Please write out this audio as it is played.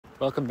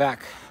Welcome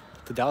back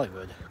to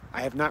Dollywood.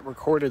 I have not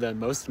recorded on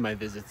most of my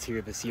visits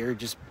here this year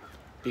just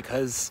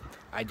because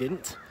I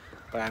didn't,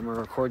 but I'm gonna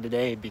record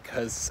today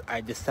because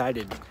I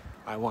decided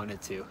I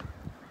wanted to,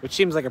 which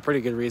seems like a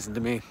pretty good reason to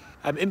me.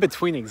 I'm in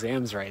between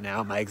exams right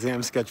now. My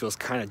exam schedule is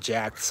kind of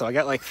jacked, so I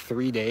got like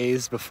 3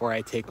 days before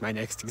I take my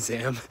next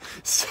exam.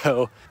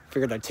 So I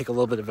figured I'd take a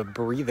little bit of a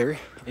breather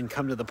and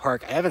come to the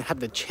park. I haven't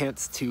had the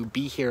chance to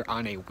be here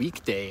on a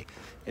weekday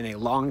in a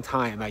long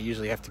time. I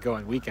usually have to go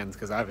on weekends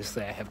because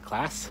obviously I have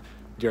class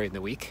during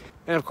the week.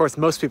 And of course,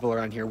 most people are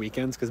on here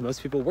weekends because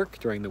most people work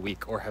during the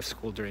week or have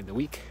school during the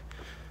week.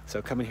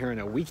 So coming here on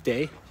a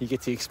weekday, you get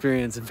to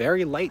experience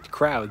very light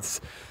crowds.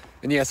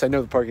 And yes, I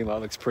know the parking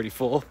lot looks pretty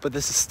full, but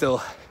this is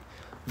still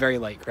very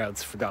light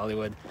crowds for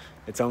Dollywood.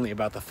 It's only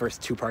about the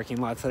first 2 parking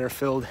lots that are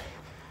filled,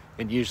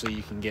 and usually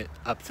you can get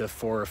up to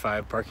 4 or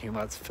 5 parking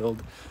lots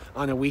filled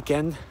on a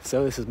weekend,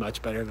 so this is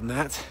much better than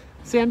that.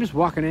 See, I'm just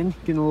walking in,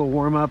 getting a little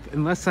warm up,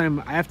 unless I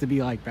have to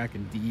be like back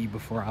in D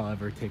before I'll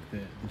ever take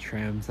the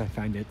trams. I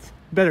find it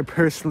better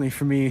personally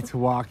for me to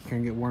walk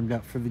and get warmed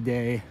up for the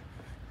day,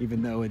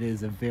 even though it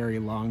is a very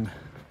long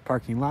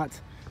parking lot.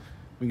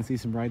 We can see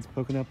some rides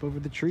poking up over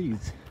the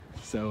trees.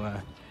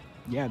 So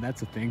yeah,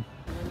 that's a thing.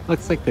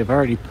 Looks like they've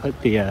already put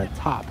the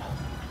top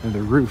of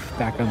the roof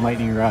back on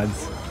Lightning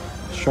Rod's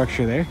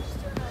structure there.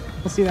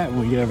 We'll see that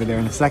when we get over there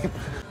in a second.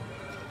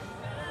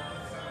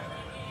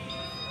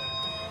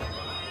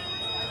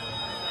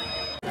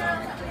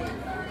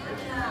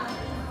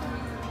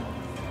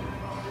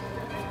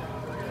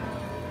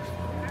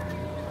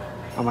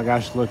 Oh my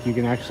gosh, look, you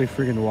can actually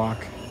freaking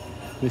walk.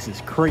 This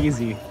is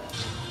crazy.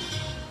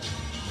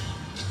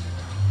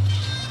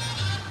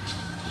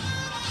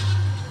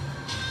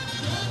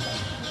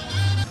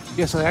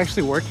 Yeah, so they're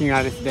actually working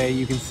on it today.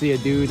 You can see a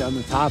dude on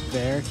the top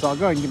there. So I'll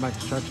go ahead and get my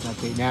construction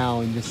update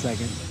now in just a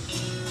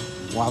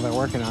second while they're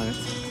working on it.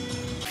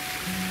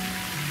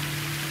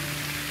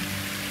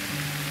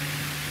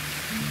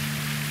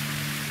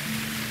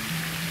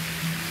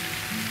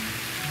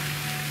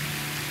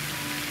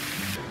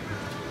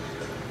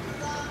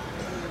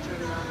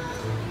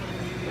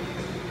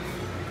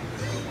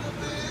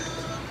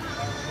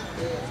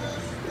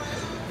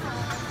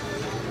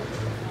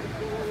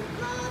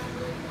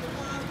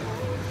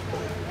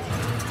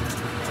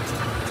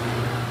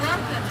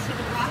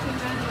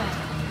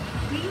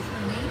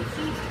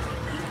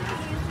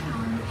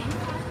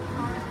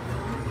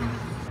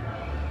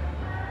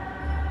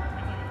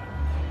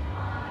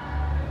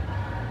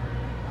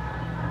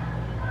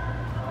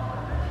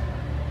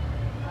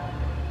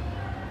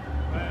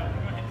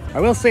 I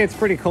will say it's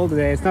pretty cold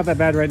today. It's not that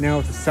bad right now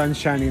with the sun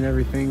shining and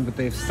everything, but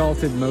they've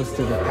salted most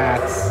of the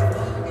paths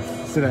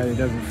so that it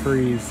doesn't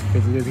freeze,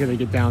 because it is going to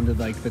get down to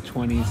like the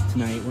 20s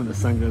tonight when the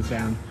sun goes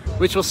down,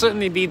 which will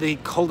certainly be the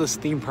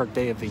coldest theme park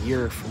day of the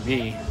year for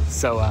me.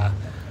 So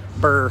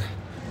burr.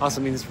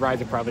 Also means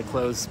rides are probably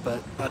closed,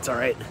 but that's all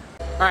right.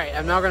 All right,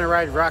 I'm now going to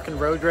ride Rock and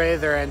Road Ray,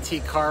 their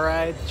antique car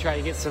ride, try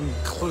to get some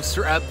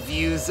closer up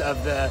views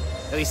of at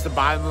least the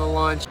bottom of the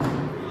launch.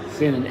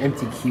 Seeing an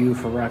empty queue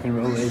for Rock and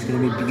Roll Ray is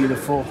going to be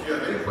beautiful.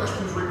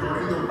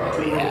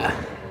 But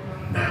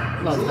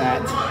yeah, love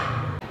that.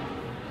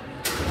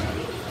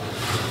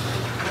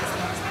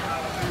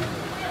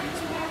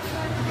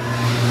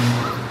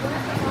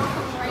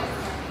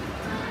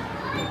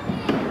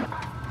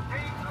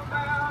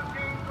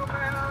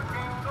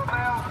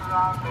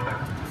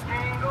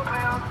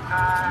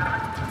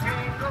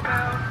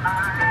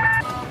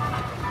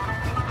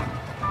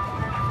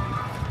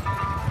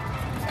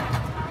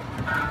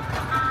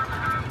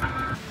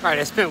 All right,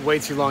 I spent way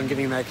too long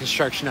getting that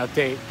construction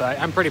update, but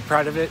I'm pretty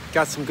proud of it.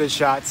 Got some good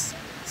shots.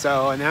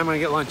 So now I'm gonna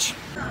get lunch.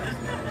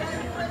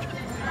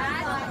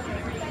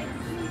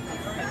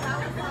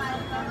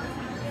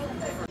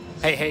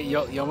 Hey,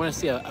 y'all wanna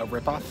see a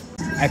ripoff?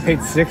 I paid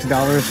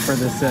 $6 for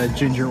this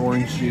ginger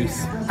orange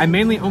juice. I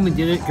mainly only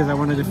did it because I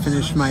wanted to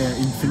finish my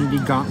Infinity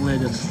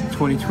Gauntlet of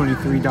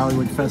 2023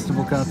 Dollywood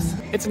Festival Cups.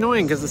 It's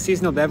annoying because the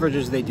seasonal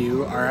beverages they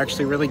do are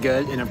actually really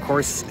good. And of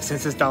course,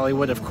 since it's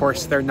Dollywood, of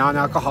course, they're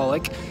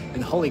non-alcoholic.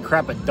 And holy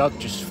crap, a duck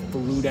just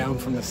flew down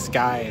from the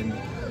sky and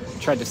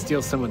tried to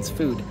steal someone's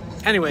food.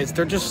 Anyways,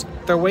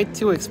 they're way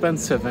too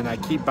expensive and I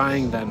keep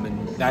buying them,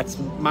 and that's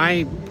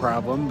my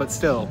problem, but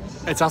still.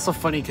 It's also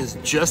funny because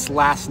just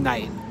last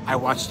night I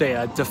watched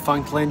a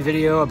Defunctland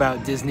video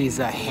about Disney's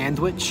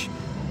Handwich,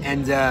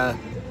 and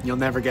you'll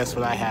never guess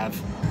what I have.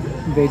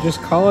 They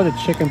just call it a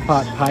chicken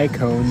pot pie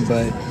cone,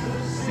 but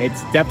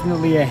it's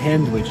definitely a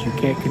Handwich. You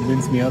can't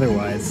convince me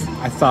otherwise.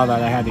 I saw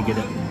that, I had to get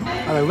it.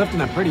 Oh, they're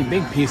lifting a pretty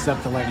big piece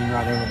up the lightning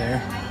rod over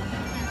there.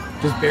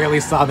 Just barely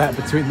saw that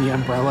between the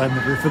umbrella and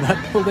the roof of that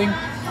building.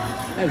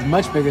 That is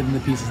much bigger than the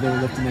pieces they were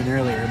lifting in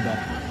earlier, but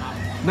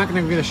I'm not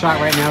gonna get a shot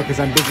right now because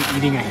I'm busy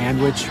eating a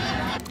Handwich.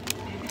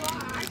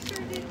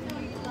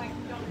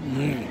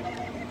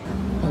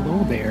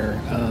 Hello there.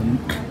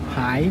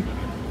 Hi.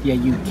 Yeah,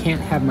 you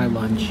can't have my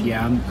lunch.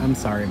 Yeah, I'm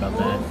sorry about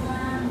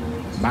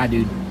that. Bye,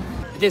 dude.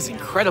 It is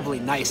incredibly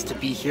nice to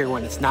be here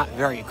when it's not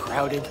very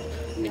crowded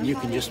and you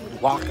can just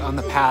walk on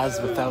the paths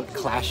without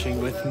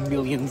clashing with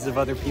millions of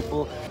other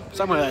people.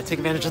 So I'm gonna take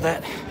advantage of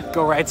that,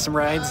 go ride some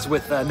rides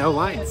with no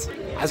lines.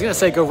 I was gonna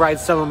say go ride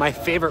some of my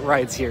favorite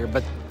rides here,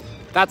 but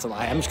that's a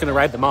lie. I'm just gonna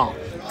ride them all.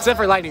 Except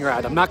for Lightning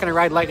Rod. I'm not gonna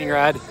ride Lightning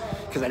Rod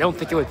because I don't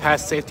think it would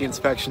pass safety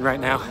inspection right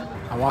now.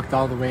 I walked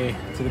all the way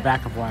to the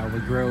back of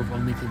Wildwood Grove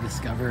only to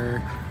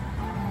discover,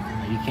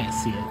 you can't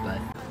see it, but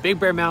Big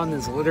Bear Mountain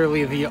is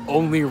literally the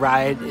only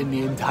ride in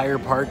the entire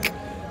park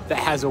that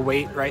has a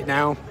wait right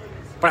now.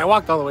 But I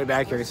walked all the way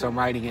back here, so I'm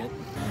riding it.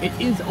 It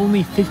is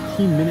only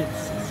 15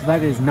 minutes, so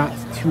that is not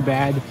too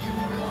bad.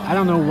 I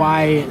don't know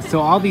why. So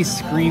all these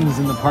screens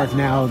in the park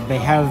now, they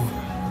have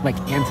like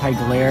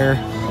anti-glare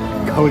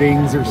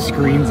coatings or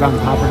screens on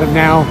top of them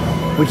now,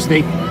 which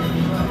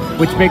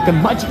make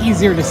them much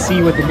easier to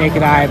see with the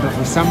naked eye, but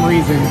for some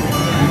reason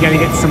you gotta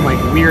get some like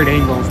weird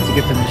angles to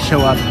get them to show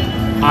up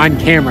on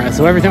camera.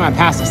 So every time I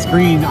pass a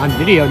screen on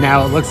video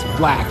now, it looks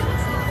black,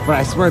 but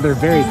I swear they're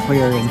very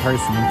clear in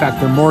person. In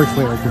fact, they're more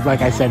clear because,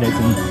 like I said, it's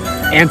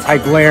an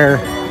anti-glare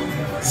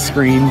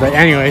screen. But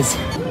anyways,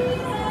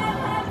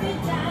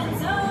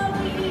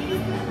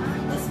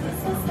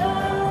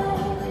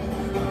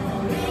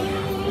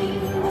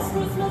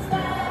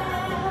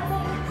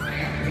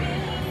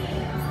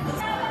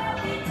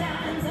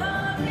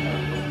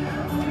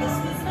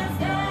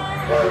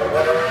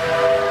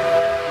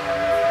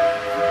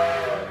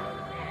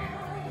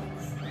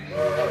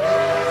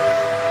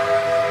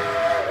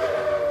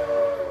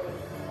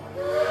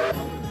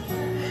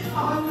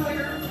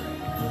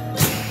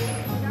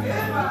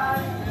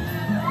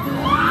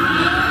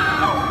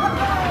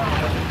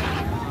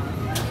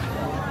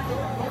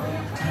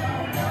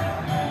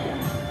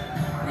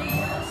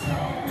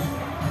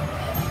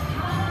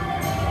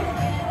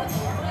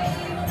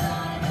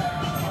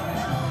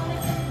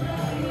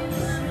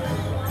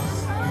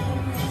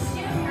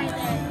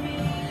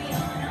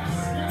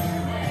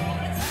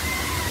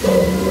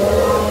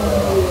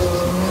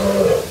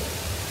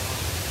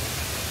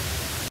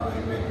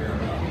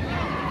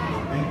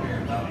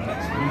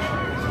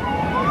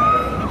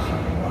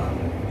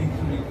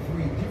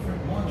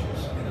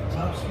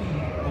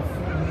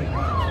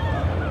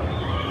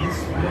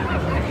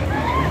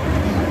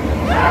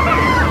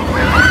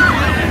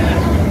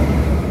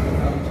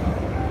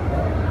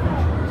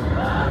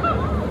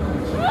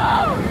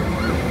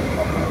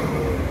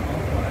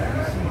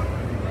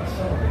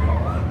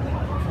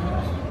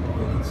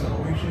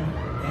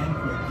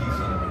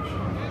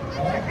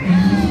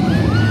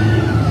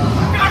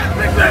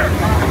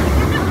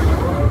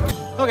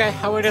 okay,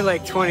 I waited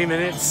like 20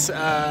 minutes.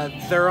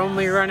 They're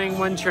only running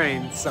one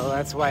train, so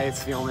that's why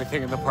it's the only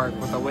thing in the park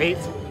with a wait,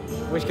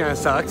 which kind of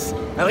sucks.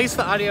 At least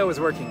the audio was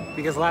working,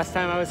 because last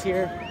time I was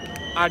here,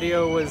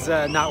 audio was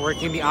not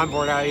working. The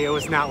onboard audio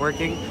was not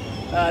working.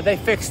 They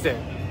fixed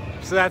it,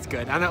 so that's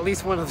good on at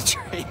least one of the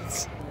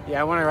trains.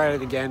 Yeah, I want to ride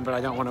it again, but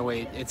I don't want to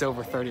wait. It's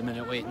over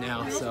 30-minute wait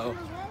now, so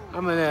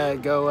I'm gonna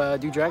go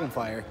do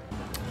Dragonflyer.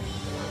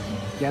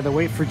 Yeah, the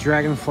wait for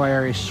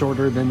Dragonflyer is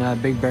shorter than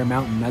Big Bear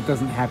Mountain. That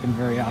doesn't happen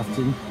very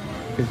often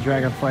because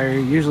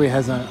Dragonflyer usually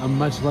has a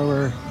much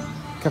lower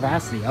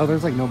capacity. Oh,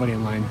 there's like nobody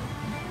in line.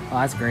 Oh,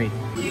 that's great.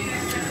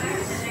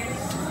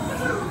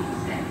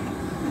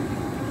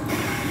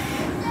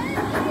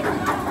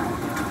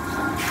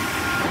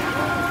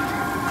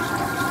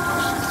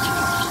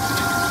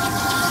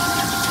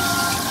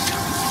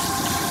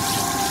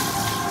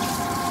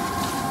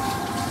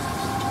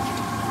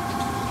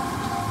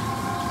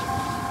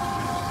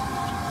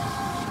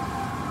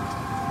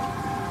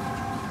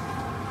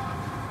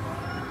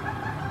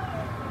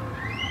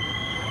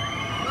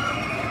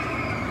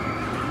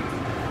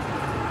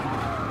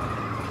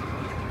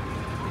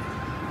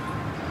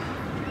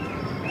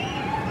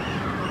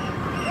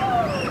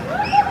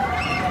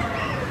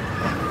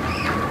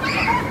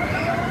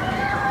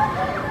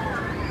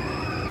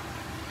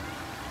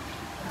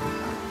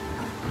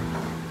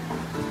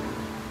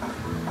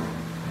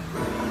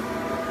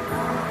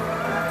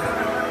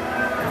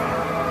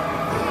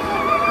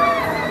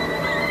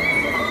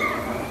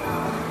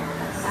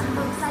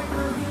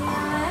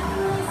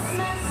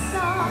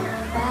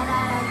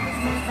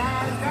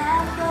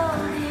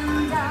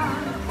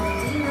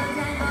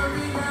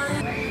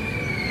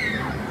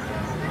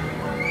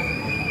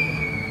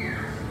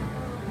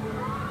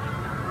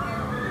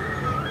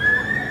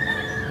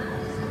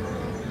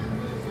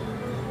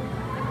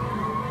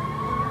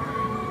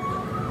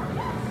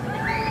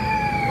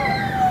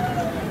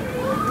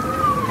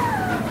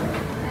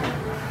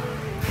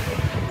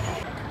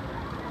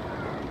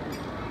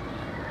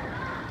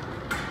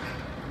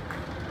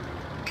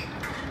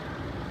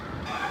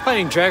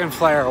 Finding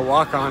Dragonflyer or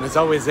walk-on is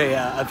always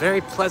a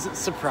very pleasant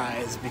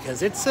surprise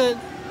because it's a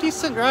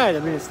decent ride. I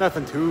mean, it's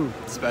nothing too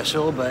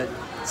special, but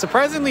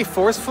surprisingly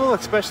forceful,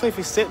 especially if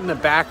you sit in the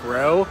back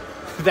row.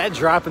 That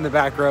drop in the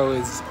back row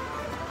is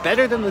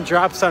better than the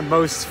drops on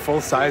most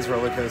full-size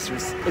roller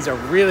coasters. It's a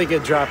really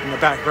good drop in the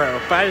back row,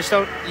 but I just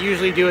don't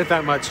usually do it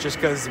that much just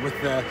because with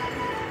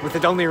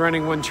it only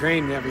running one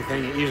train and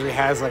everything, it usually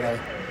has like a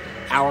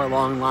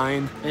hour-long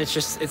line, and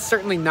it's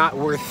certainly not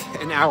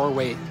worth an hour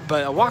wait.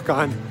 But a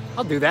walk-on,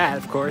 I'll do that,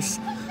 of course.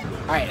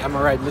 Alright, I'm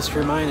gonna ride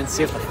Mystery Mine and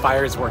see if the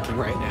fire is working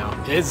right now.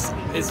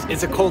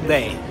 It's a cold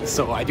day,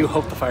 so I do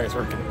hope the fire is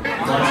working.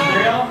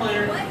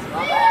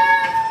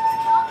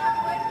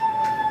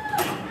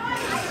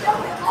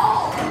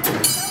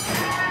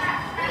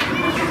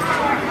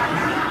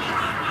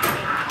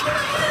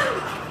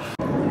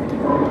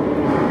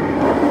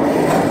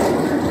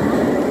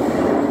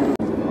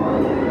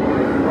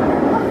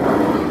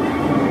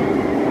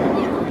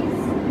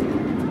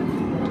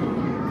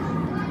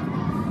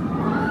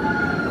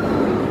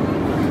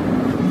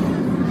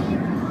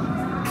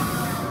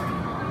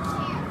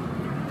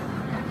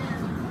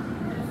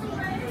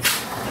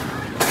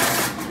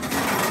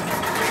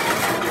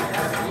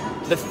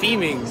 The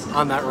theming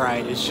on that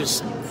ride is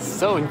just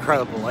so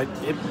incredible.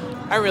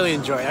 I really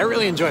enjoy it. I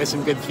really enjoy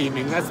some good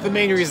theming. That's the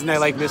main reason I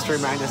like Mystery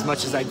Mine as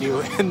much as I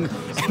do. And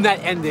that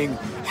ending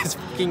is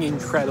fucking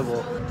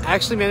incredible. I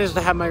actually managed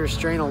to have my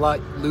restraint a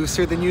lot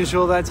looser than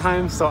usual that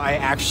time, so I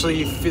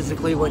actually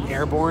physically went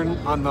airborne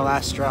on the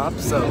last drop,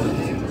 so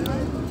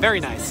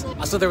very nice.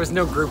 Also, there was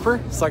no grouper,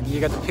 so like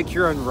you got to pick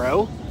your own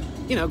row.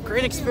 You know,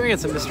 great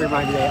experience at Mystery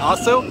Mine today.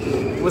 Also,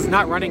 was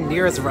not running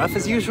near as rough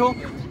as usual.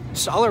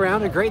 Just all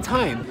around a great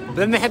time. But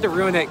then they had to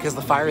ruin it because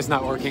the fire is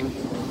not working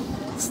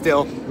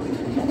still.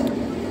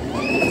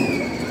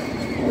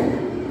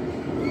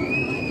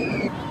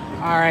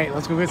 All right,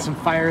 let's go get some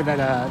fire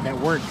that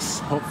works,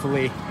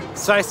 hopefully.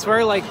 So I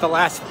swear, like the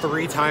last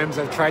 3 times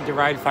I've tried to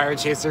ride Fire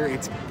Chaser,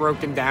 it's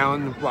broken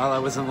down while I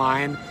was in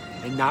line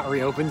and not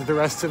reopened the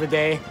rest of the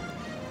day.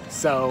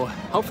 So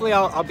hopefully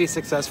I'll be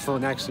successful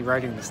in actually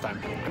riding this time.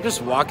 I'm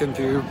just walking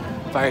through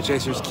Fire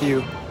Chaser's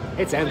queue.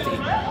 It's empty.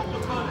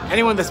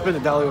 Anyone that's been to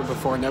Dollywood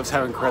before knows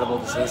how incredible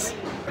this is.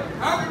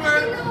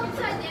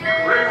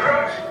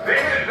 Recruits,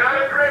 this is not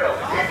a drill.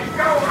 It's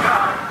go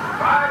time.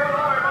 Fire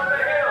alarm on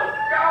the hill.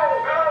 Go,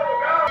 go,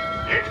 go.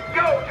 It's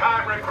go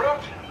time,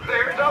 recruits.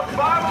 There's a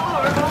fire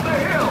alarm on the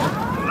hill.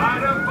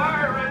 Light a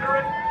fire under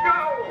it.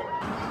 Go.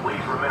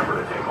 Please remember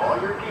to take all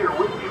your gear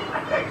with you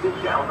and exit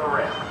down the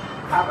ramp.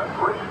 Have a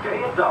great day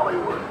in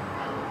Dollywood.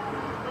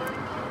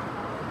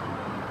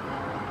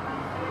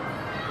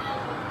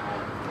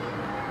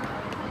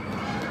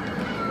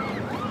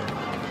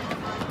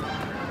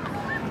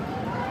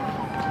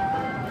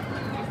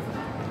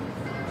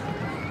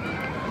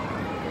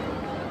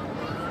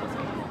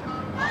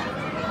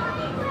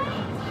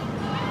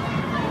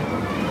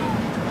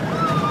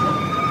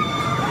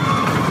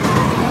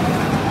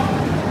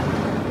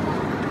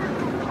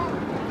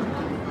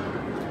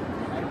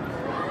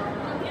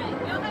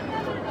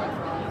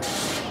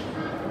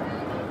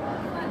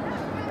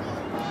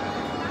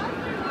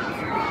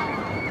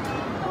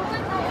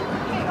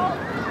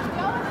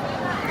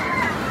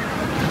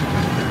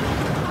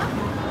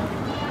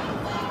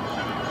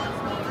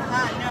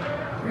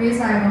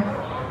 Recycle.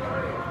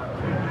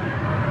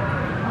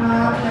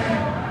 Okay.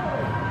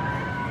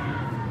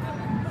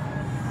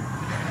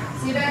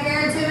 See you back here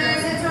in 2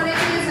 minutes and 22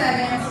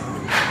 seconds.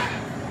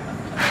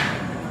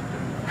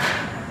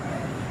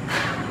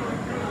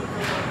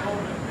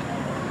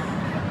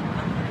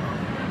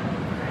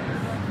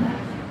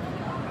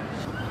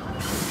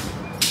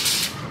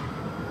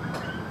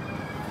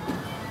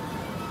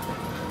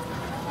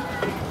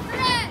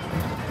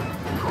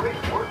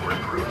 Great work,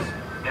 recruits.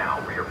 Now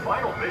for your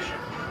final mission.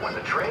 When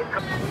the train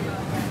comes...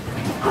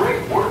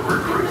 Great work,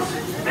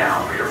 recruits.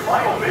 Now for your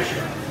final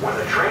mission. When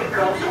the train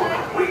comes to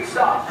a complete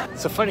stop.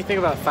 So funny thing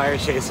about Fire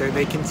Chaser,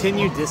 they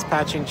continue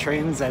dispatching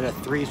trains at a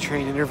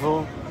 3-train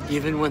interval,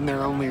 even when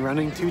they're only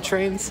running 2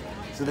 trains.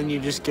 So then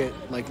you just get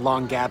like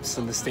long gaps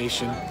in the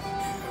station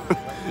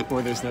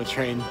where there's no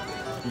train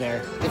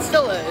there. It's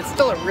still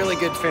a really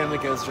good family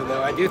coaster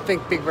though. I do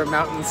think Big Bear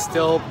Mountain's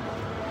still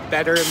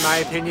better in my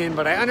opinion,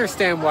 but I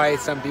understand why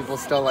some people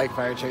still like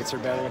Fire Chaser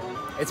better.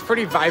 It's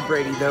pretty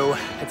vibrating though.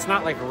 It's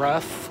not like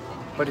rough,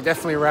 but it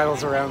definitely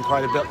rattles around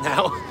quite a bit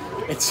now.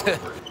 It's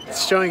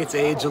showing its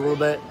age a little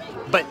bit,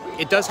 but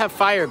it does have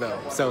fire though,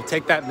 so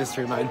take that,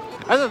 Mystery Mine.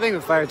 That's the thing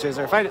with Fire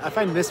Chaser. I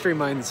find Mystery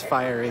Mine's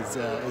fire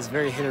is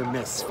very hit or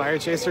miss. Fire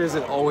Chasers,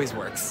 it always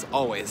works,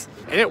 always.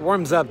 And it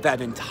warms up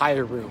that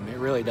entire room, it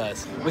really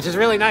does. Which is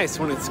really nice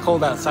when it's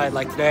cold outside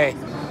like today.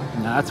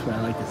 Now that's what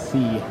I like to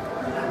see.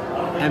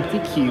 Empty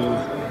queue.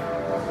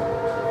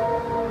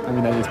 I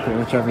mean, that is pretty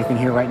much everything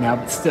here right now,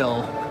 but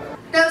still.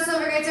 Those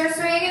silver gates are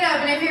swinging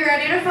open. If you're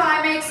ready to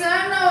fly, make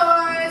some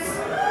noise.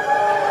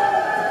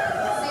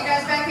 See you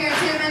guys back here in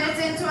 2 minutes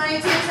and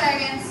 22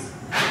 seconds.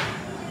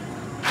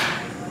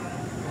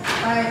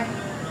 Bye.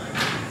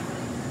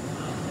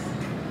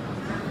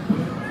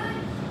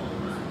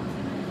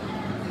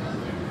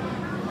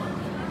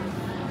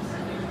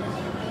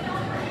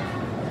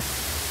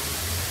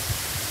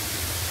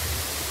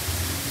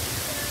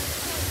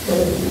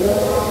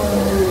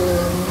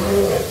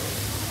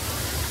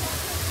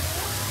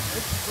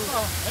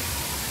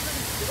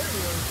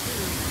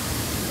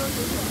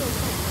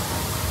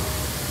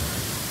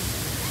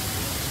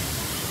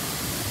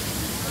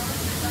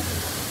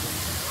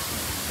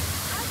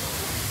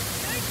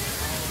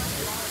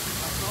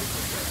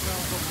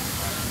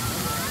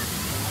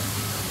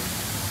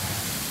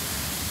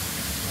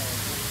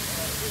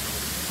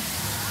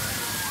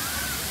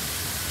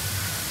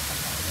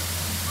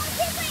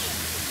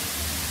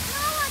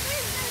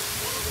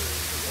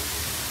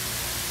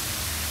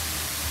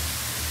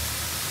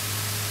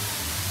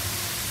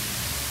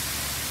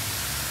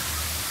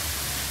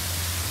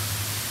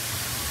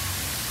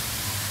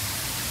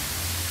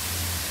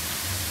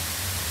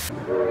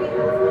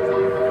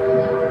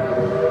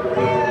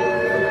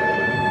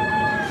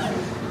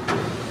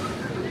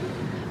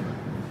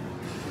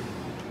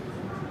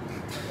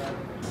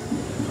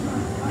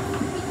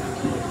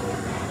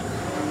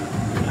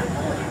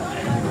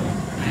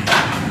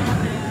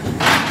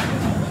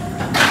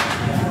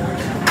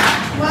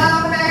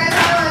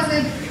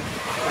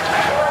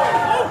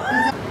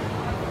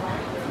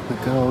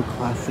 Go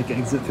classic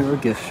exit through a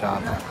gift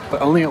shop,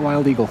 but only at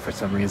Wild Eagle for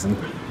some reason.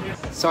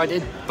 So I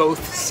did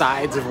both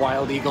sides of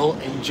Wild Eagle,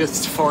 and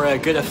just for a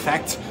good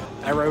effect,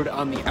 I rode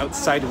on the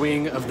outside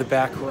wing of the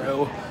back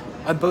row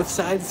on both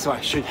sides, so I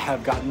should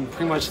have gotten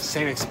pretty much the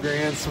same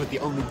experience, with the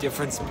only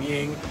difference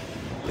being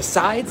the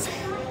sides.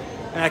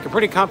 And I can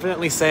pretty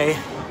confidently say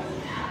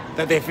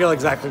that they feel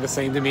exactly the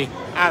same to me.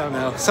 I don't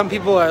know. Some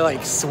people are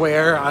like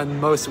swear on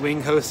most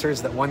wing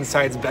coasters that one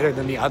side's better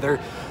than the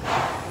other,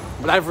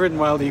 but I've ridden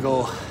Wild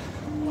Eagle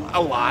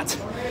a lot,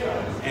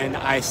 and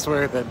I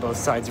swear that both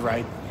sides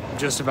ride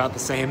just about the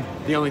same.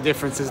 The only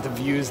difference is the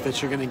views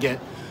that you're gonna get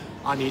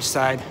on each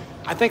side.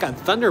 I think on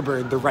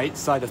Thunderbird, the right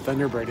side of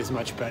Thunderbird is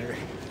much better,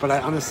 but I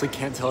honestly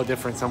can't tell a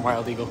difference on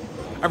Wild Eagle.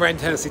 I'm riding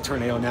Tennessee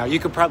Tornado now. You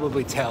could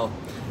probably tell,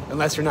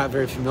 unless you're not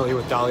very familiar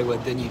with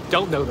Dollywood, then you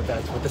don't know that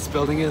that's what this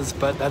building is,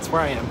 but that's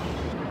where I am.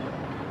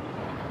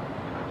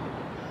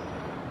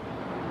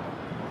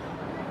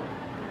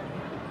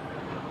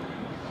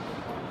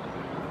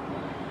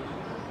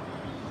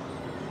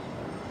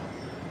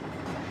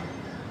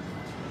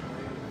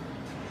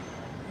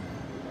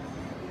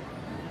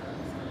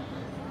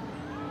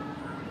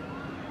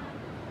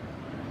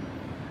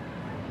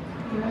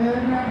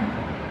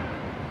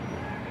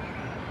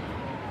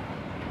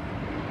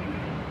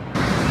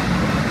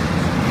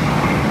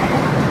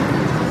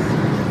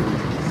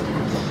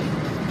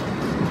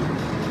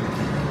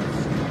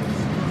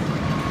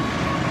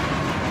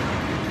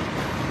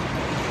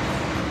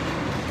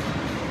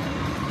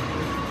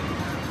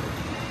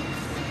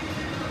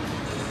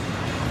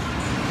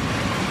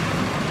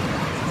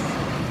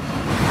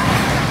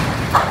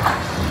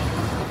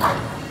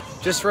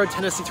 Just rode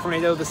Tennessee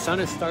Tornado. The sun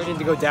is starting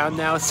to go down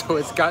now, so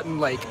it's gotten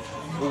like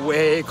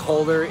way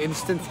colder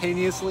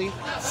instantaneously.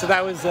 So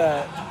that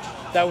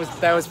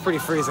was pretty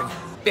freezing.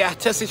 Yeah,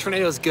 Tennessee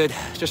Tornado is good.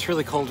 Just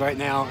really cold right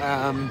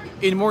now.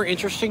 In more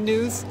interesting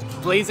news,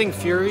 Blazing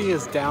Fury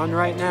is down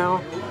right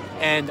now,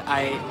 and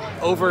I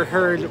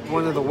overheard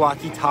one of the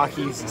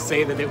walkie-talkies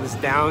say that it was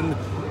down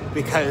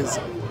because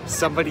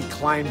somebody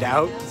climbed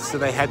out, so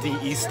they had to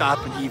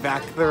e-stop and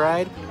evac the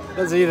ride.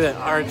 Those of you that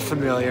aren't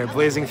familiar,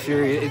 Blazing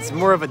Fury, it's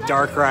more of a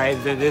dark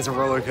ride than it is a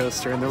roller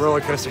coaster, and the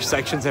roller coaster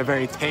sections are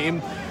very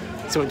tame.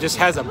 So it just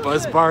has a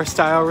buzz bar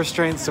style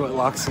restraint, so it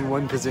locks in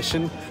one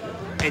position.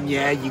 And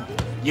yeah,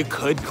 you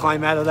could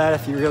climb out of that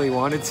if you really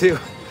wanted to.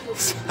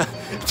 So,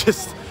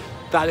 just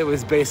thought it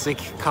was basic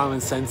common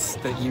sense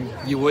that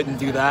you wouldn't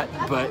do that,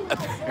 but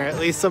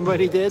apparently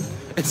somebody did,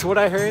 is what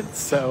I heard.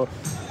 So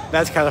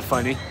that's kind of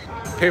funny.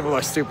 People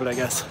are stupid, I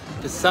guess.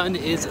 The sun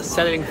is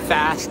setting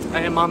fast. I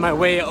am on my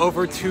way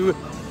over to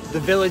the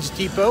Village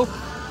Depot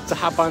to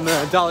hop on the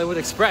Dollywood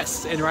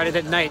Express and ride it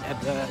at night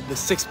at the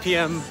 6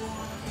 p.m.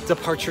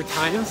 departure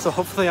time. So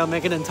hopefully I'll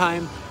make it in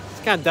time. It's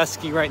kind of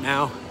dusky right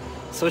now,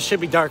 so it should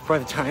be dark by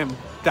the time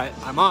that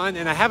I'm on.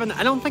 And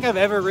I don't think I've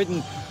ever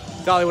ridden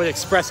Dollywood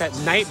Express at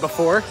night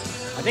before.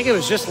 I think it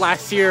was just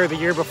last year or the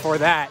year before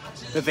that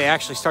they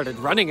actually started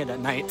running it at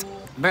night.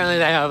 Apparently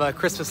they have a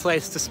Christmas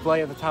lights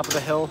display at the top of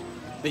the hill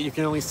that you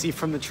can only see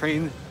from the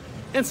train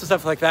and some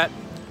stuff like that.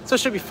 So it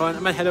should be fun.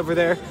 I'm gonna head over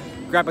there,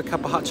 grab a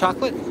cup of hot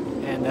chocolate,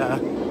 and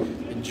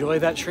enjoy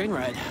that train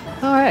ride.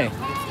 Oh hey,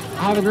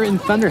 I haven't ridden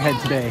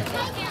Thunderhead today.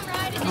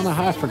 I don't know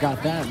how I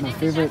forgot that. My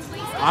favorite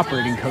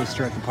operating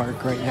coaster at the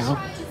park right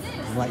now.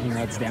 The lightning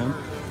rod's down,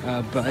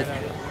 but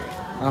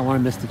I don't want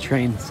to miss the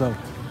train, so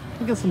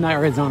I'll get some night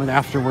rides on it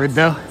afterward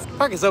though. The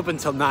park is open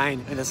till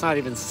 9 and it's not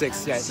even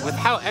 6 yet. With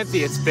how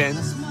empty it's been,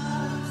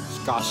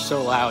 gosh,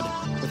 so loud.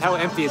 With how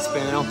empty it's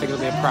been, I don't think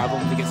it'll be a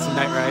problem to get some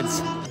night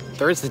rides.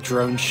 There is the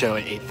drone show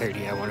at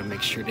 8:30 I want to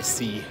make sure to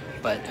see,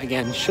 but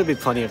again, should be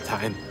plenty of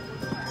time.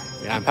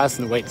 Yeah, I'm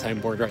passing the wait time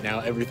board right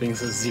now. Everything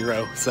says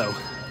 0, so.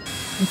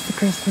 It's the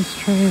Christmas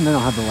train. I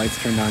don't have the lights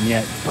turned on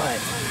yet,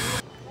 but.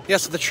 Yeah,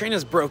 so the train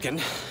is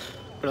broken,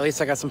 but at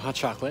least I got some hot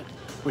chocolate,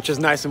 which is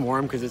nice and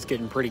warm because it's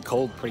getting pretty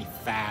cold pretty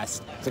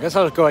fast. So I guess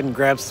I'll go ahead and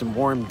grab some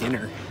warm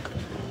dinner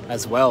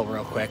as well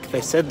real quick.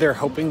 They said they're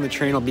hoping the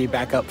train will be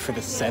back up for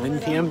the 7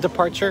 p.m.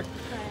 departure,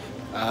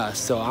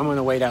 so I'm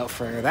gonna wait out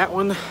for that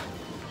one.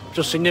 Which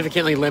will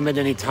significantly limit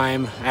any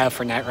time I have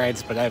for night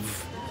rides, but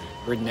I've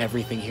ridden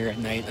everything here at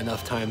night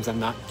enough times. I'm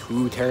not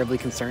too terribly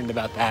concerned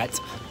about that.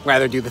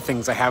 Rather do the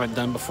things I haven't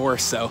done before,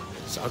 so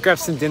I'll grab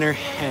some dinner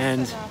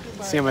and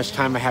see how much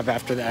time I have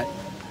after that.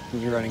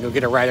 You're gonna go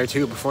get a ride or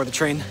two before the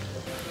train.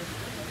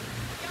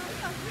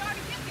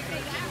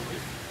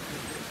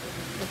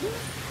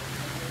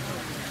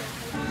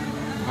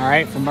 All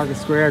right, from Market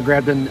Square, I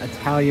grabbed an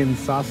Italian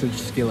sausage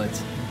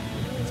skillet.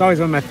 It's always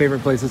one of my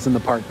favorite places in the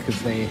park because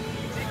they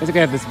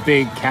basically have this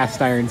big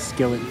cast iron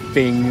skillet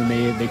thing,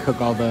 and they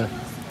cook all the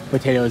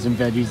potatoes and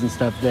veggies and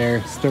stuff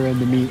there, stir in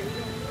the meat.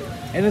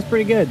 And it's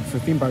pretty good for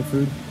theme park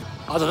food.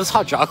 Also, this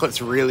hot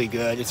chocolate's really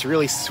good. It's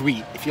really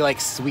sweet. If you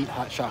like sweet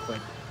hot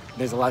chocolate,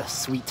 there's a lot of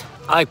sweet.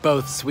 I like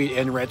both sweet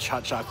and rich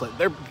hot chocolate.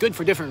 They're good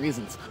for different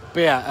reasons.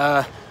 But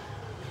yeah,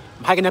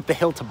 I'm hiking up the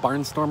hill to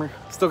Barnstormer.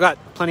 Still got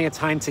plenty of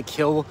time to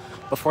kill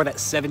before that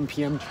 7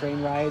 p.m.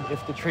 train ride,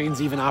 if the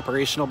train's even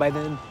operational by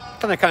then. I'm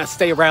gonna kind of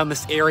stay around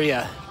this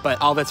area,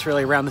 but all that's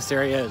really around this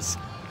area is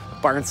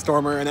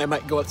Barnstormer, and I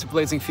might go up to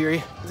Blazing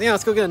Fury. So, yeah,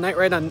 let's go get a night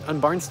ride on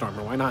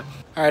Barnstormer. Why not?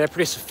 All right, I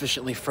pretty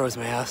sufficiently froze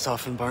my ass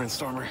off in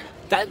Barnstormer.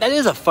 That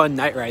is a fun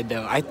night ride,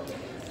 though. I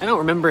don't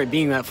remember it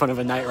being that fun of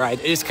a night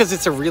ride. It's because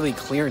it's a really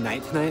clear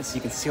night tonight, so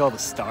you can see all the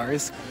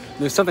stars. And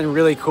there's something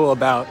really cool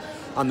about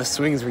on the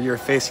swings where you're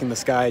facing the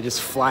sky,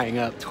 just flying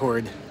up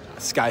toward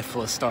a sky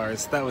full of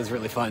stars. That was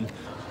really fun.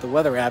 The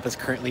weather app is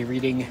currently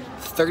reading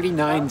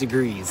 39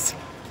 degrees.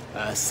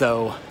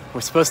 So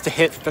we're supposed to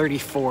hit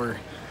 34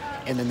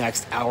 in the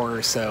next hour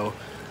or so,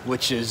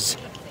 which is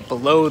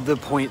below the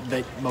point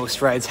that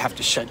most rides have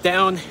to shut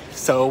down.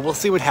 So we'll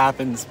see what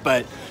happens,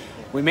 but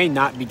we may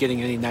not be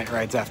getting any night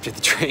rides after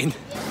the train.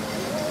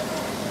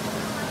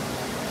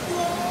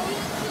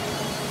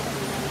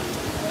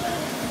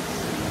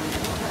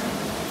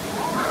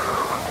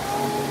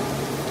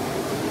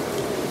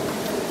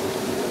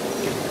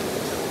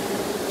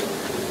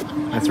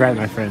 That's right,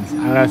 my friends.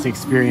 I'm about to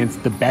experience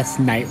the best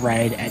night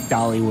ride at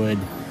Dollywood.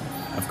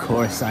 Of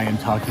course, I am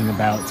talking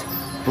about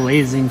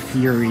Blazing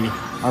Fury,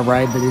 a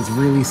ride that is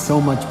really so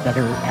much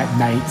better at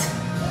night.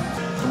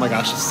 Oh my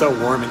gosh, it's so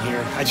warm in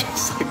here. I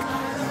just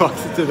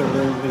walked into the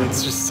room and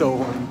it's just so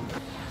warm.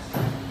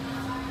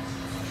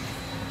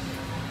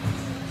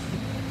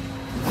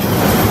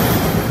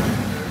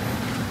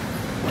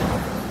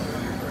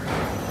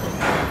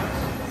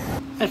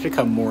 I've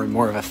become more and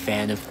more of a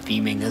fan of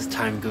theming as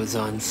time goes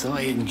on, so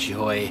I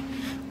enjoy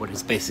what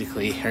is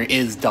basically, or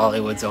is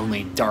Dollywood's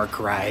only dark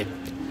ride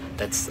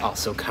that's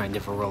also kind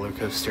of a roller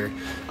coaster.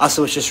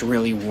 Also, it's just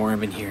really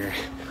warm in here,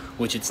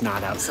 which it's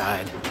not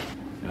outside.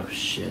 Oh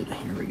shit,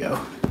 here we go.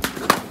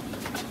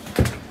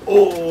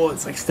 Oh,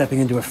 it's like stepping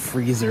into a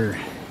freezer,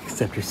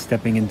 except you're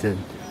stepping into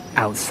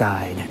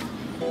outside.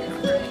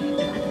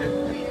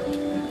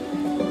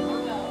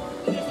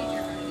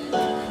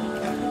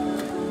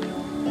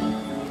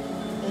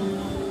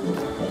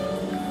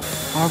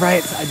 All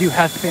right, I do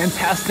have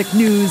fantastic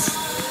news.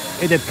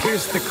 It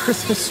appears the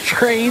Christmas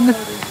train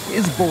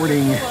is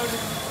boarding.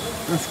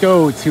 Let's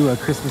go to a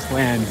Christmas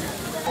land.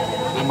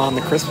 I'm on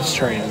the Christmas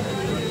train.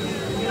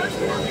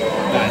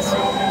 Nice.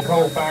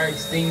 Coal-fired,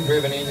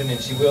 steam-driven engine,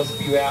 and she will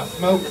spew out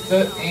smoke,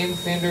 soot, and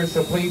cinders,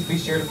 so please be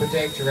sure to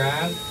protect your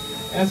eyes,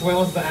 as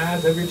well as the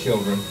eyes of your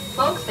children.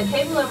 Folks, the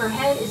cable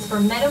overhead is for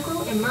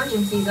medical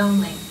emergencies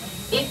only.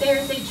 If there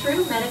is a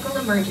true medical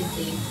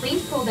emergency,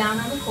 please pull down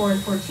on the cord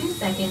for 2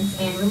 seconds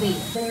and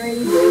release.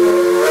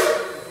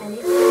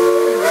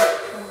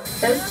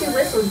 Those 2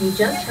 whistles you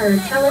just heard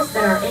tell us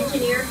that our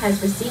engineer has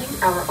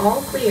received our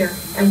all clear,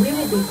 and we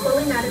will be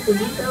pulling out of the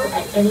depot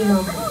at any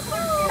moment.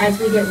 As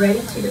we get ready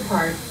to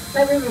depart,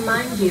 let me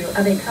remind you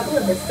of a couple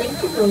of the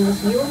safety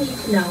rules you will need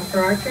to know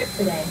for our trip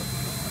today.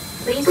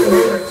 Please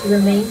remember to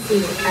remain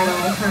seated at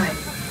all times.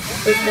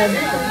 This does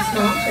include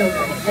small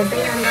children, as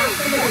they are not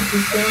permitted to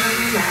stand on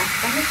your lap,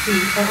 on the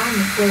seat, or on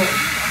the floor.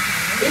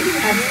 If you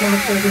have small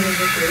children in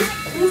your group,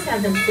 please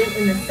have them sit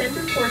in the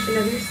center portion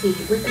of your seat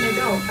with an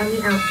adult on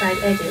the outside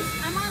edges.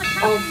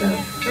 Also,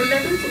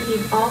 remember to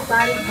leave all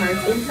body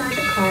parts inside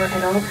the car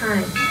at all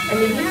times, and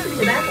the use of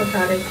tobacco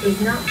products is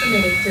not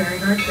permitted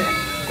during our trip.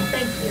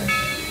 Thank you.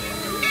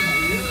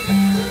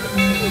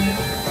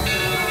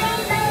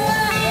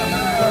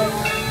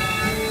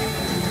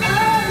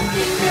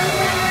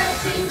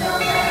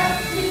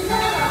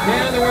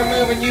 Now that we're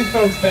moving you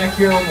folks back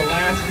here on the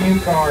last few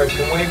cars,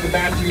 to wave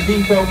goodbye to your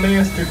depot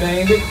master,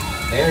 David.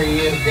 There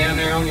he is down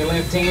there on your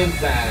left-hand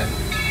side.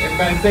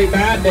 Everybody say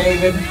bye,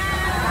 David.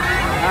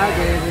 Bye,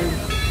 David.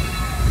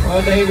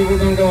 Well, David, we're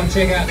going to go and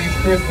check out these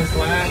Christmas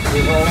lights.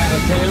 We roll out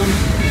of town.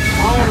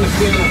 On the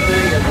count of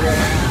 3 of real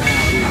loud.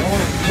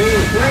 1, 2,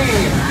 3.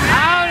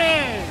 Howdy!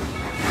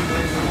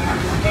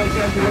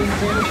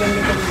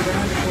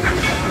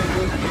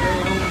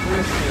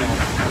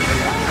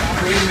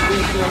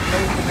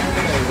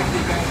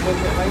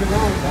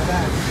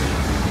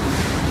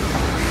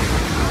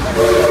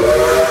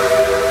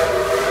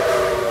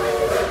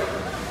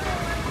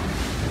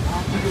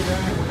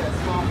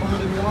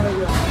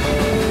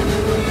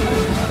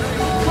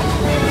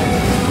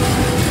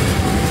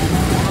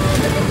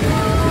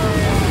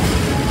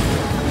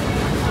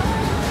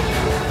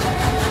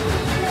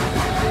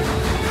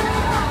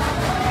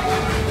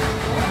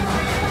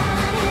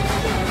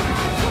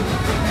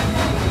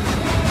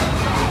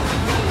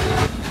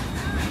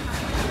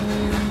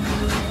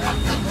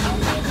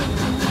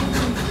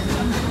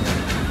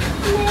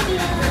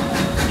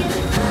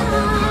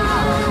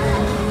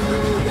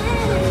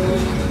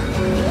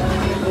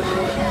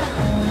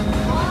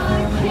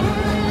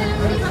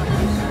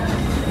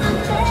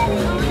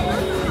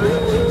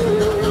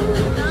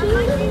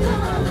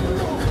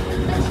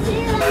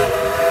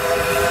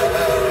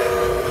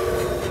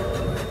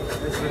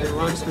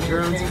 launch the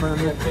drones from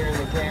it. There in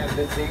the cab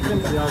this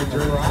evening. See all the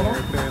drones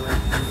there, barely.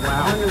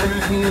 On your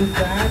right-hand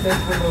side,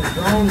 that's where those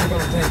drones are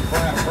going to take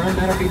flight from.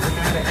 That'll be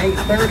tonight at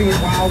 8:30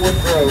 in Wildwood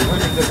Grove.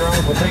 Hundreds of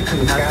drones will take to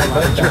the sky.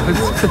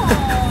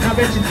 I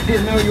bet you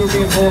didn't know you were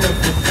being pulled up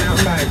this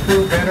mountain by a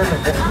crew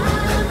veteran.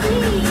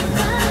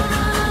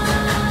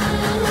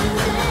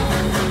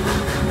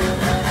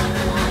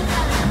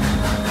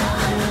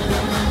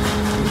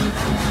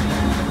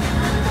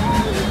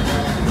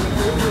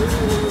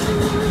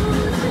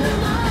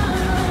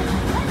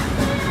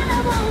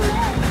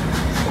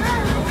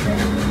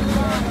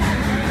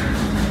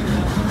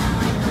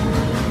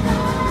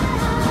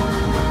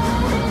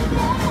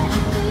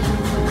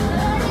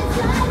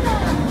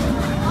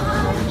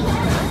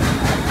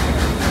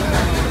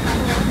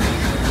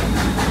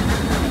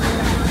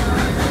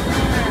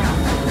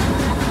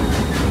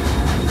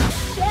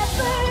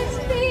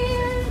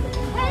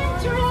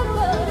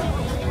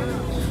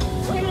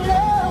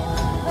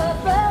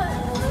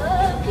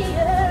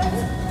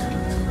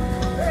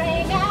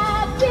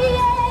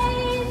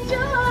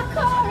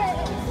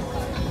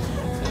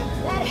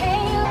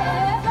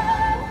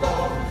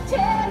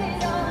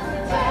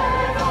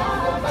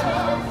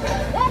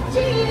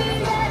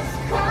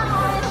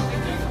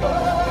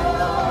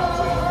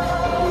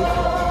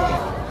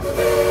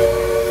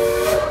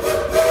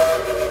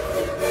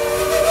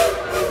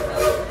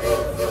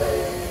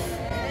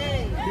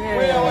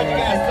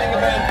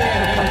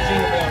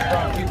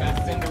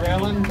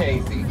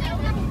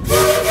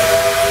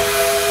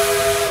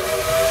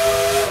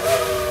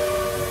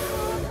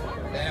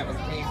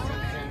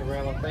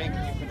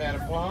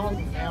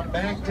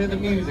 To the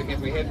music as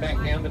we head back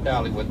down to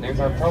Dollywood. And there's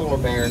our polar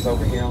bears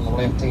over here on the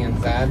left-hand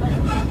side.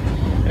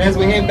 And as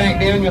we head back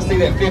down, you'll see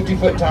that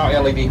 50-foot tall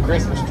LED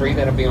Christmas tree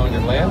that'll be on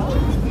your left.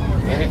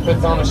 And it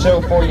puts on a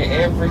show for you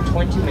every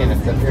 20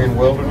 minutes up here in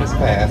Wilderness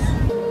Pass.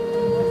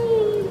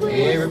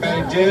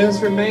 Everybody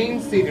just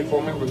remain seated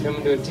for me. We're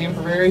coming to a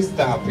temporary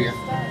stop here.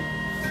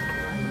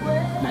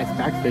 Nice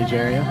backstage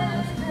area.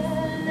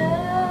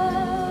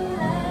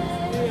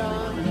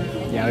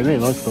 Yeah, we made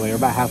it look silly. We're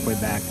about halfway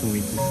back and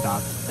we just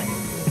stopped.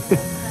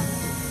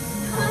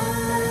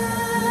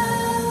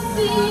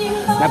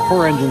 That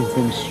poor engine's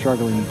been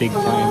struggling big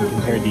time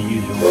compared to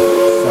usual.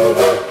 So,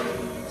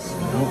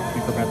 I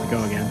think we're about to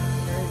go again.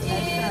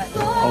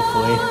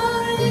 Hopefully.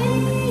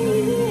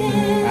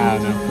 I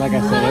don't know. Like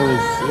I said, it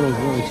was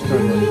really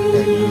struggling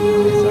compared to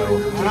usual. So.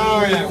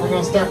 All right, we're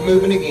gonna start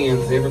moving again.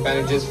 So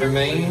everybody just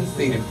remain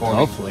seated for me.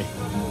 Hopefully.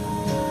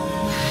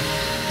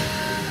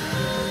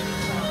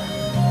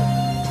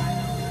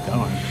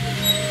 Going.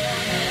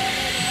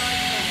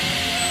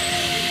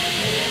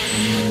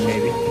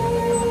 Maybe.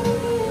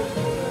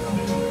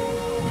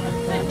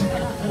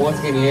 Once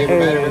again,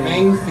 everybody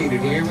remain seated.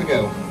 Here we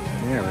go.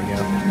 There we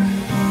go.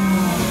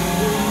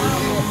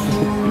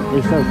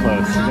 We're so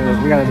close.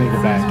 We gotta make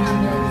it back.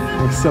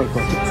 We're so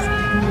close.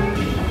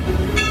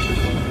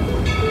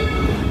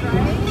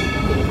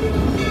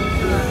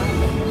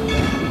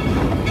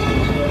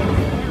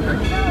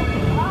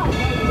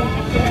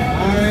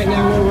 Alright,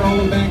 now we're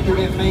rolling back to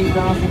that main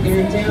crossing here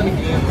in town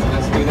again. So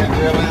let's do that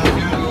real loud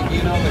now.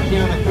 Again on the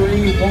count of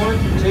 3. 1,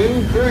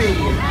 2, 3.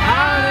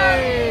 Howdy!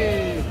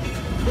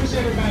 Wish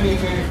everybody a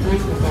Merry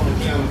Christmas on the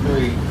count of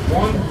 3.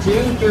 1, 2,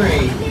 3.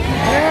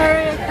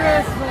 Merry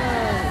Christmas!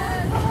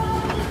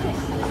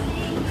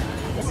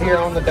 It's here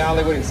on the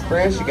Dollywood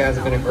Express. You guys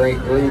have been a great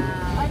group.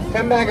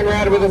 Come back and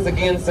ride with us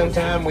again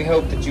sometime. We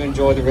hope that you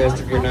enjoy the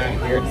rest of your night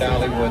here at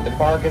Dollywood. The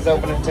park is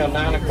open until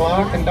 9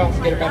 o'clock, and don't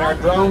forget about our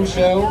drone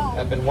show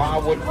up in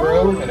Wildwood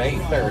Grove at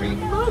 8:30.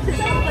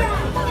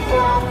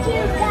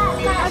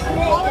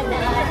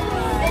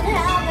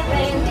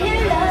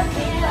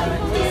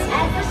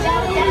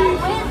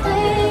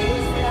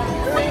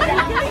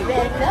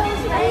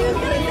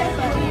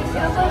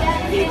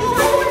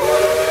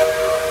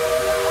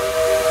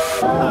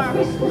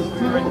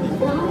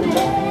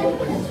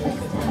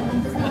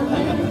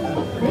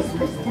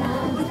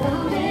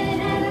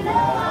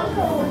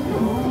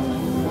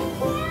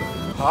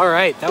 All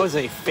right, that was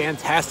a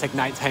fantastic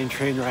nighttime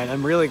train ride.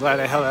 I'm really glad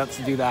I held out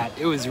to do that.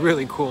 It was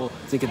really cool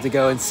to get to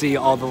go and see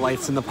all the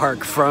lights in the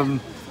park from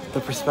the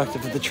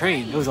perspective of the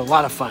train. It was a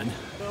lot of fun.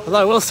 Although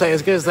I will say,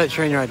 as good as that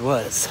train ride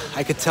was,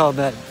 I could tell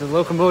that the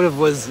locomotive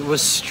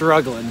was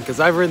struggling, because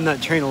I've ridden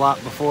that train a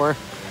lot before,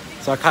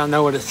 so I kind of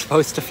know what it's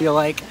supposed to feel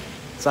like.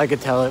 So I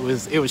could tell it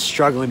was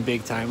struggling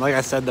big time. Like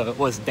I said, though, it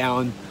was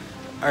down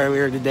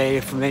earlier today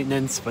for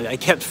maintenance, but I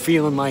kept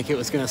feeling like it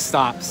was going to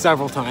stop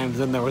several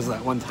times. And there was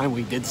that one time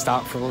we did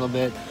stop for a little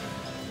bit.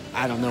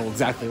 I don't know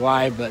exactly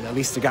why, but at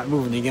least it got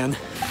moving again.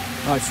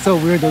 Oh, it's so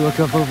weird to look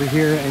up over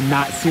here and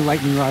not see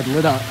Lightning Rod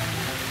lit up,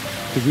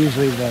 because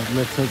usually the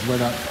lift is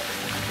lit up.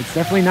 It's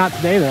definitely not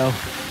today, though.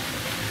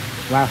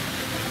 Wow.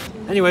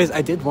 Anyways,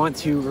 I did want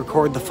to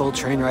record the full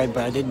train ride,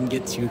 but I didn't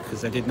get to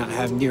because I did not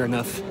have near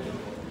enough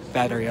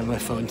battery on my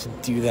phone to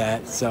do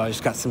that. So I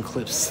just got some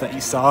clips that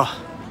you saw.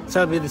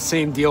 So it'll be the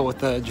same deal with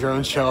the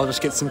drone show. I'll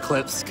just get some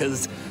clips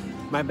because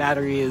my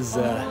battery is,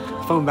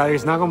 phone battery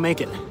is not gonna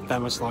make it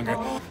that much longer.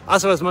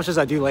 Also, as much as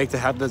I do like to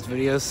have those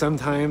videos,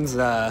 sometimes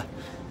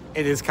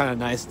it is kind of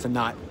nice to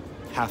not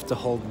have to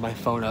hold my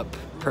phone up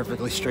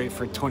perfectly straight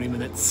for 20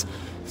 minutes.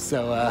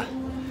 So,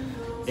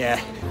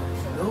 yeah.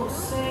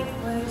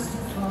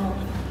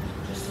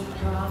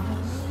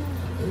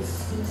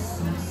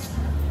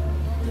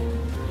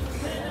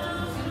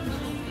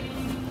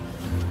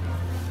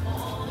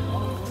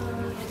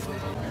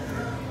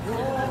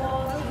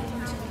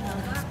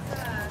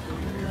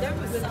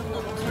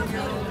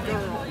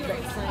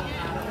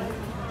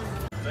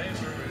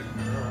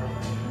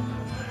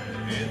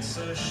 It's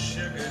a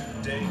sugar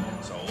day,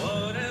 so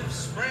what if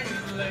spring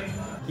is late?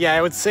 Yeah,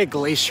 I would say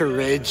Glacier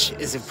Ridge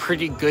is a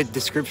pretty good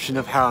description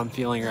of how I'm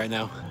feeling right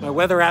now. My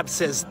weather app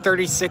says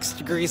 36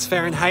 degrees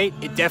Fahrenheit.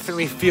 It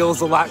definitely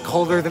feels a lot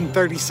colder than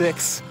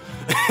 36.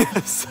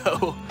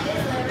 So.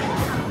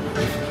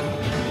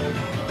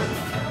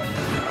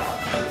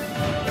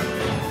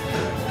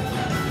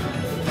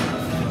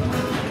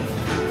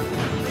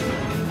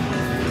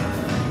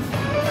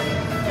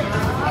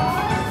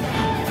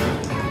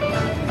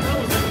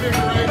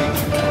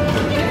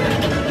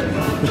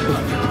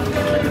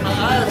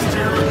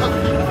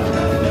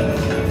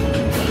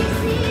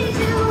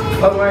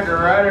 Welcome back to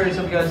Riders.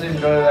 Hope you guys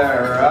enjoy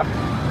that.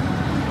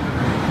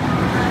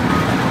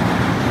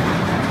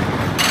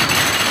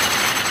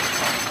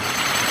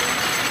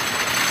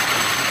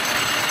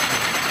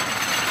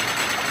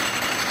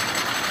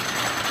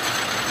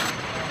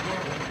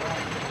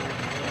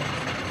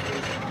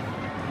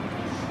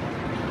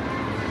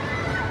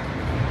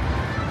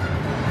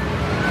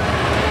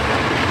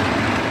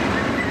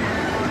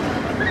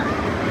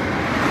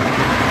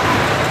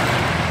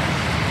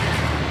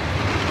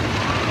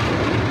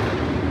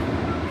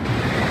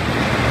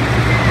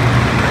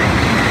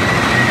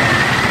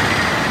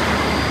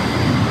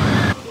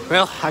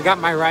 Well, I got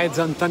my rides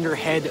on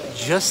Thunderhead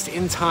just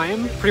in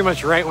time. Pretty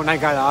much right when I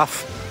got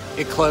off,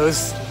 it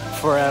closed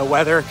for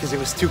weather because it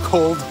was too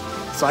cold.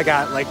 So I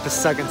got like the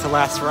second to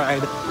last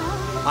ride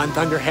on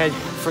Thunderhead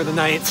for the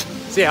night.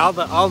 So yeah,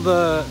 all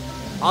the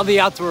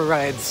outdoor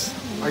rides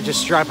are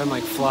just dropping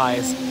like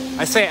flies.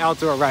 I say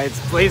outdoor rides.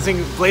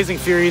 Blazing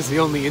Fury is the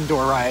only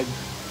indoor ride.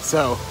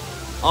 So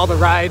all the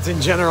rides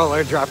in general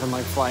are dropping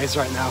like flies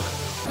right now.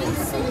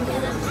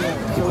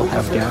 People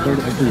have gathered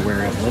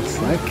everywhere, it looks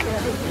like.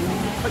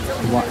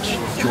 Watch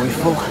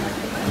Joyful.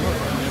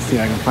 See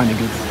if I can find a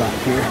good spot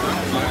here.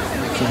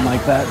 Something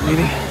like that,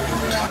 maybe.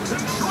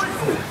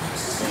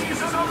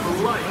 Season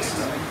of Light.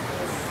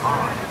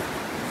 5,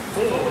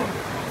 4,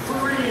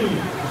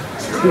 3,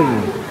 2,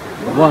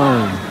 2,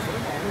 1.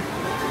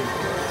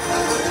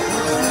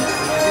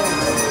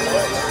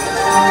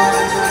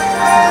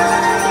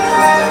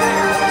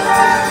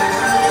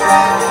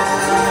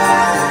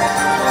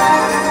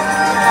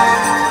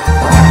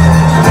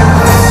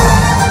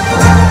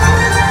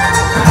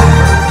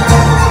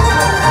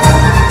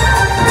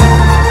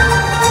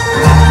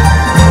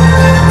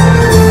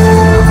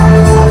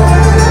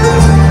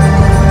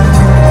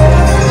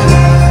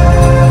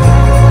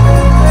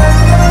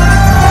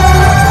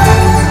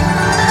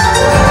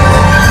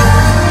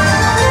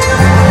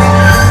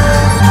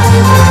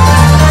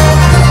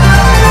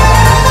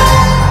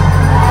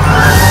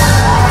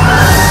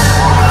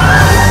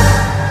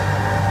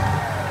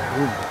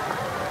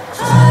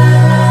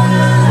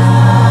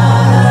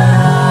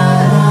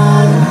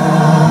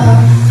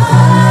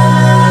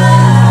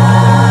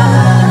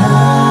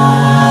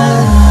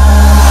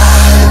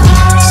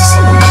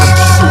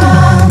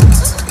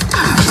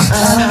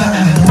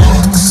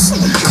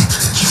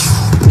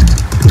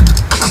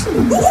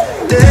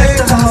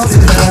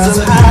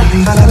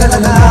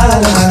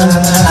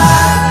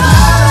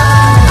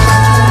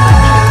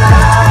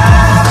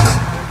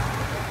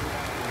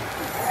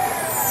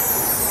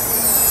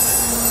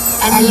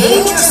 And the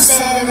angel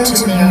said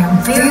unto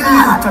them, Fear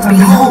not, for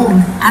behold,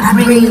 I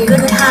bring you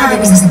good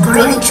tidings and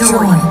great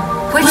joy,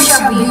 which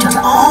shall be to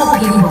all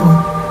people.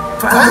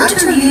 For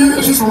unto you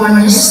is born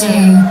this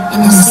day in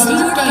the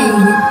city of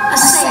David a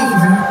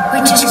Savior,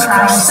 which is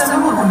Christ the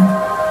Lord.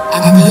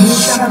 And this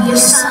shall be a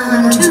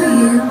sign unto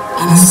you,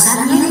 and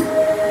suddenly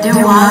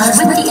there was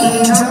with the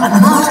angel a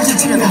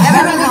multitude of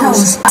heavenly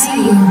hosts,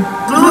 saying,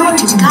 Glory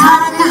to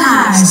God in the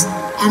highest,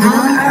 and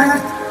on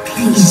earth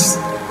peace,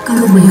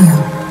 goodwill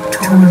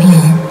toward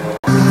men.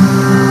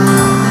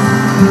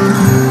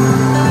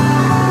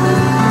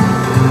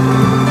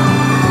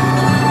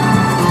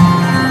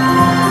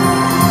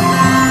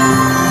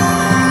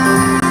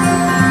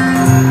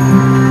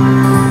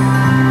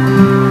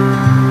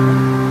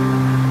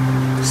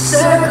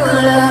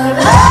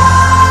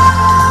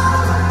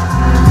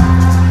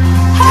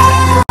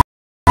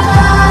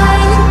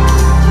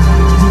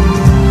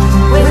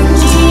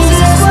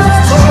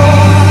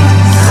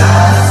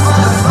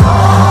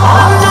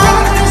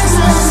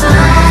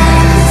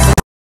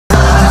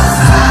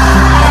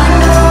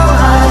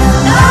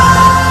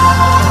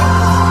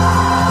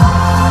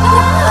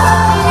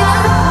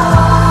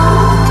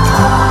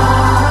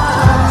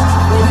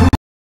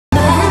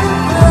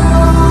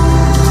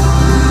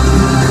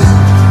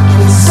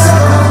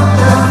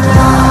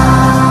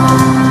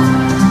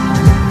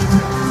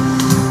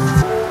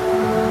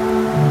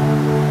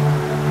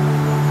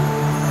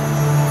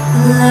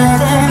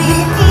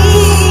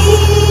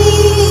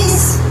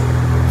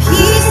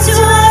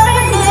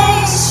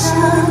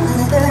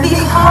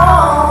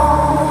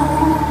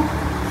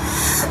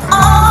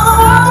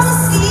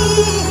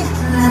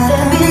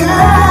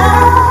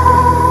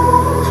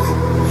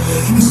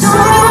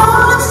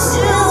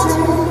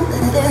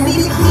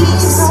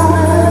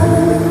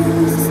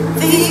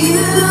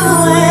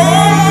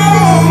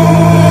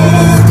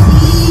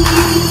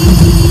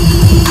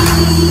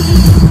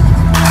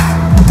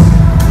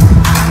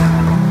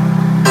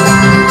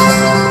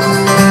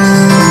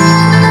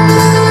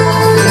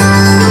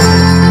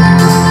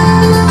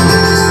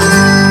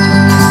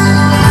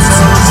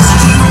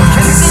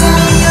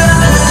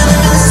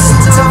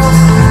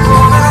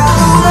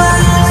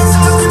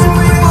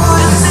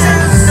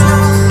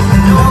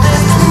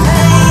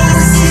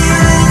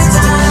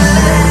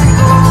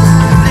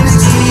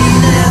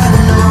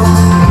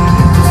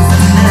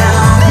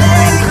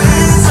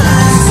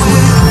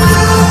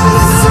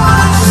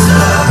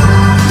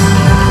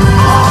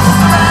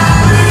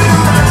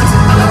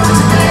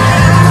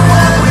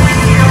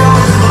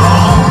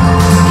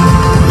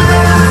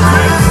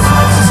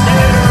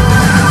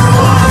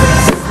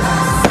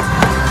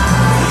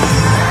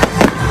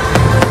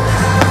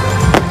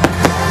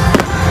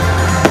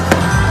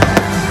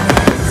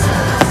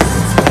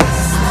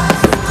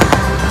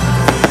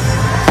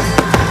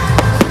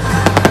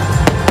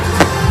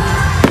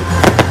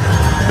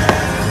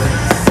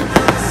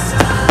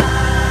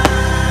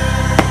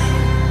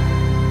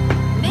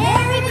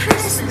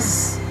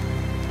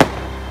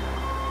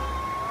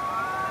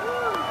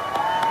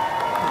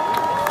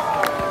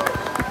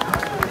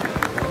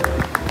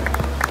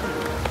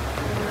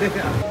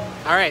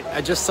 Alright,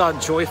 I just saw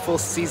Joyful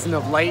Season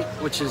of Light,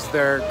 which is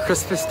their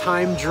Christmas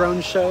time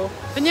drone show.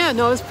 And yeah,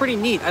 no, it was pretty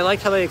neat. I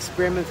liked how they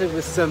experimented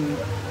with some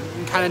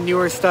kind of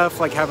newer stuff,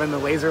 like having the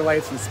laser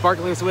lights and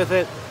sparklers with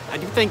it. I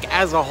do think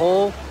as a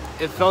whole,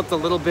 it felt a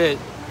little bit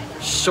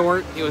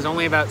short. It was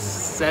only about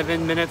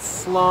 7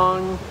 minutes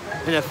long,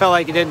 and it felt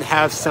like it didn't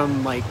have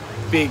some like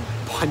big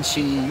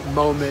punchy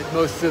moment.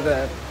 Most of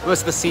the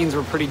scenes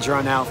were pretty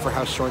drawn out for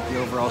how short the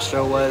overall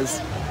show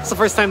was. It's the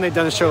first time they've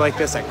done a show like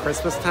this at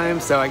Christmas time,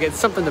 so I get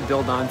something to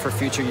build on for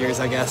future years,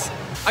 I guess.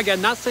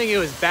 Again, not saying it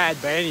was bad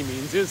by any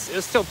means. It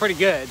was still pretty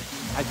good.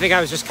 I think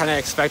I was just kind of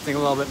expecting a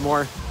little bit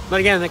more.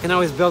 But again, they can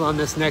always build on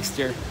this next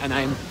year, and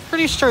I'm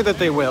pretty sure that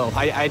they will.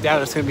 I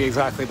doubt it's going to be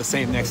exactly the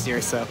same next year,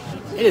 so.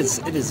 It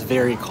is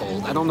very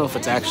cold. I don't know if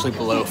it's actually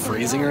below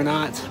freezing or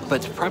not,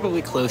 but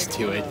probably close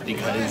to it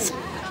because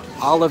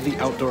all of the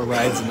outdoor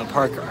rides in the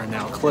park are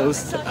now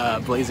closed.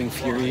 Blazing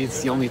Fury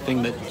is the only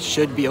thing that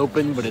should be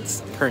open, but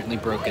it's currently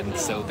broken.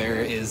 So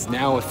there is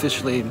now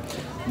officially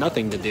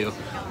nothing to do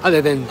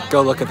other than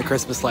go look at the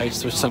Christmas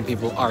lights, which some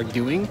people are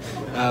doing.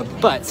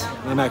 But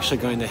I'm actually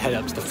going to head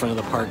up to the front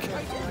of the park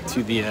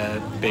to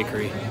the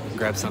bakery and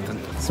grab something.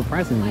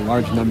 Surprisingly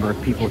large number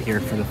of people here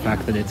for the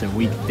fact that it's a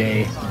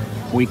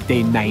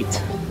weekday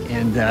night,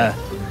 and that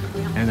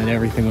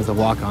everything was a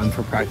walk-on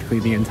for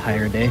practically the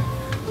entire day.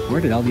 Where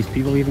did all these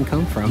people even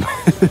come from?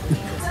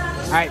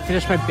 All right,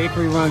 finished my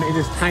bakery run. It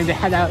is time to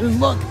head out.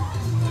 And look,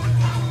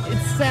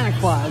 it's Santa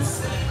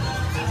Claus,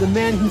 the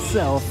man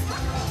himself.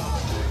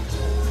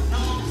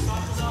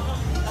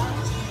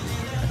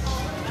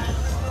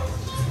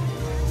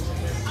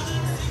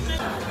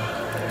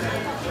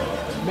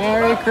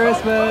 Merry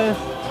Christmas!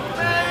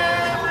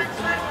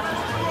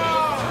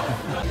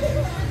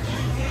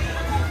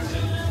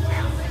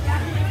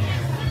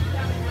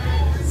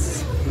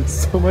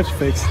 So much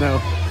fake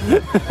snow.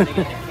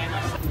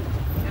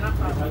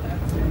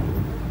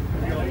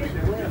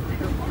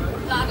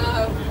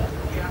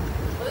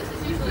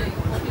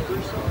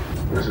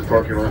 This is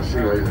parking lot C,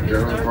 ladies and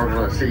gentlemen. Parking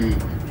lot C.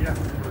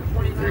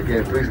 And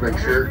again, please make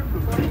sure,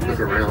 look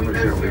around, make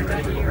sure you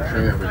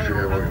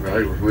have all your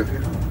valuables with you.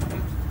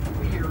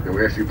 And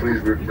we ask you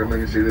please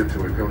remain seated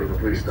until we come to a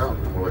complete stop,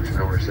 and we'll let you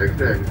know when it's safe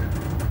to exit.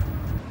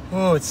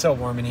 Oh, it's so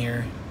warm in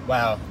here.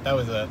 Wow, that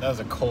was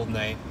a cold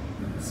night.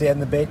 See, in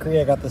the bakery,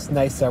 I got this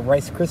nice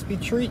Rice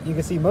Krispie treat. You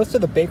can see most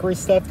of the bakery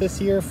stuff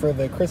this year for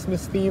the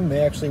Christmas theme, they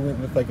actually went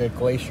with like a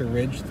Glacier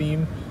Ridge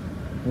theme,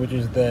 which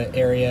is the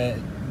area,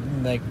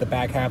 like the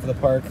back half of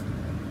the park,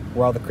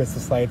 where all the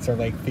Christmas lights are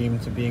like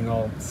themed to being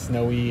all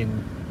snowy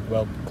and,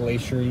 well,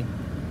 glaciery.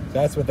 So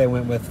that's what they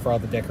went with for all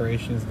the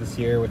decorations this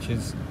year, which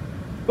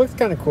looks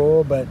kind of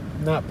cool, but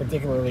not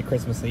particularly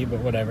Christmassy, but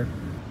whatever.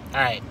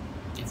 All right,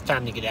 it's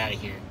time to get out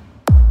of here.